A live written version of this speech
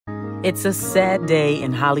It's a sad day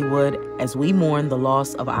in Hollywood as we mourn the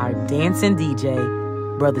loss of our dancing DJ,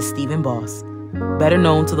 Brother Stephen Boss, better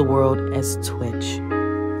known to the world as Twich.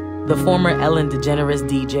 The former Ellen DeGeneres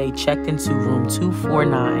DJ checked into room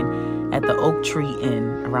 249 at the Oak Tree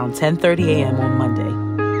Inn around 10:30 a.m. on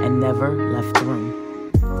Monday and never left the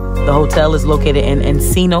room. The hotel is located in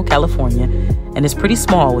Encino, California, and is pretty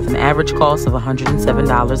small with an average cost of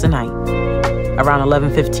 $107 a night. Around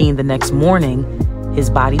 11:15 the next morning, his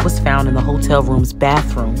body was found in the hotel room's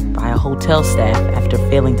bathroom by a hotel staff after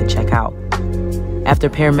failing to check out. After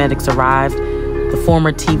paramedics arrived, the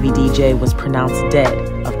former TV DJ was pronounced dead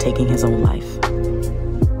of taking his own life.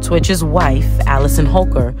 Twich's wife, Allison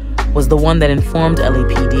Holker, was the one that informed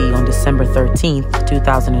LAPD on December 13th,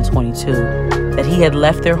 2022, that he had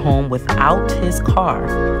left their home without his car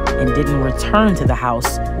and didn't return to the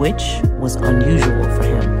house, which was unusual for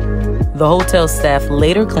him. The hotel staff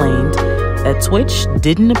later claimed that Twich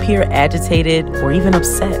didn't appear agitated or even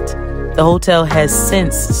upset. The hotel has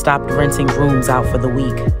since stopped renting rooms out for the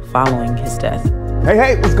week following his death.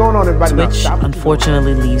 Hey, what's going on, everybody? Twich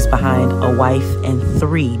unfortunately leaves behind a wife and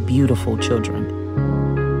 3 beautiful children.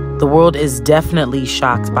 The world is definitely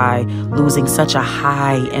shocked by losing such a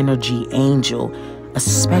high-energy angel,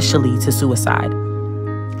 especially to suicide.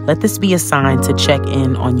 Let this be a sign to check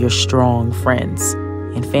in on your strong friends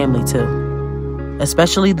and family too,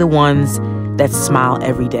 especially the ones that smile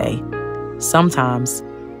every day. Sometimes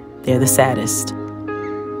they're the saddest.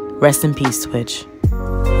 Rest in peace, Twich.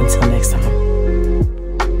 Until next time.